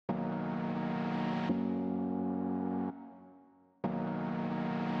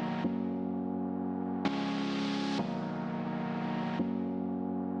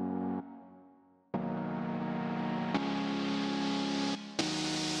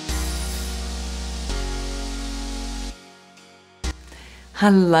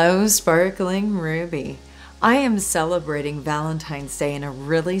Hello, Sparkling Ruby. I am celebrating Valentine's Day in a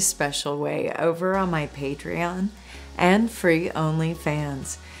really special way over on my Patreon and free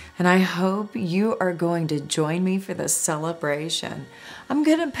OnlyFans. And I hope you are going to join me for this celebration. I'm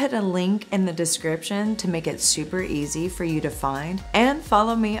going to put a link in the description to make it super easy for you to find and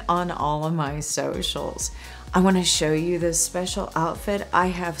follow me on all of my socials. I want to show you this special outfit I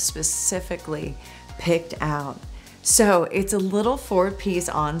have specifically picked out. So it's a little 4-piece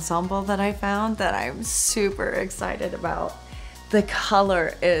ensemble that I found that I'm super excited about. The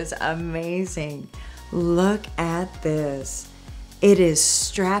color is amazing. Look at this. It is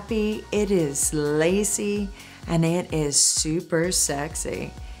strappy, it is lacy, and it is super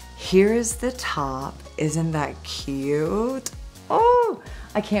sexy. Here is the top. Isn't that cute? Oh,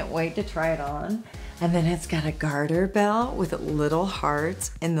 I can't wait to try it on. And then it's got a garter belt with little hearts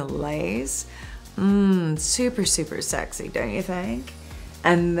in the lace. Super, super sexy, don't you think?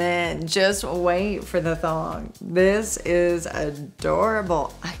 And then just wait for the thong. This is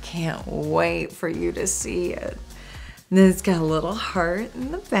adorable. I can't wait for you to see it. And then it's got a little heart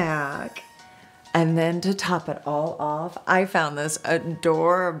in the back. And then to top it all off, I found this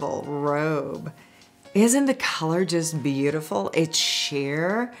adorable robe. Isn't the color just beautiful? It's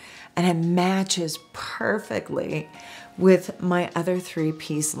sheer and it matches perfectly with my other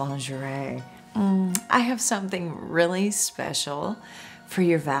 3-piece lingerie. I have something really special for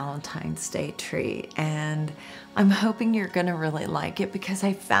your Valentine's Day treat, and I'm hoping you're gonna really like it because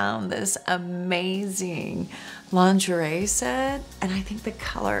I found this amazing lingerie set and I think the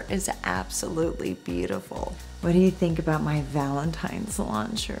color is absolutely beautiful. What do you think about my Valentine's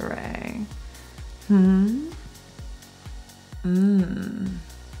lingerie? Oh,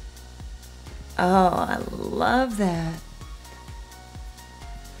 I love that.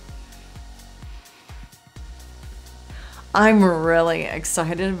 I'm really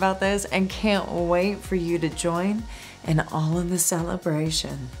excited about this and can't wait for you to join in all of the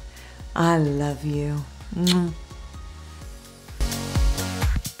celebration. I love you.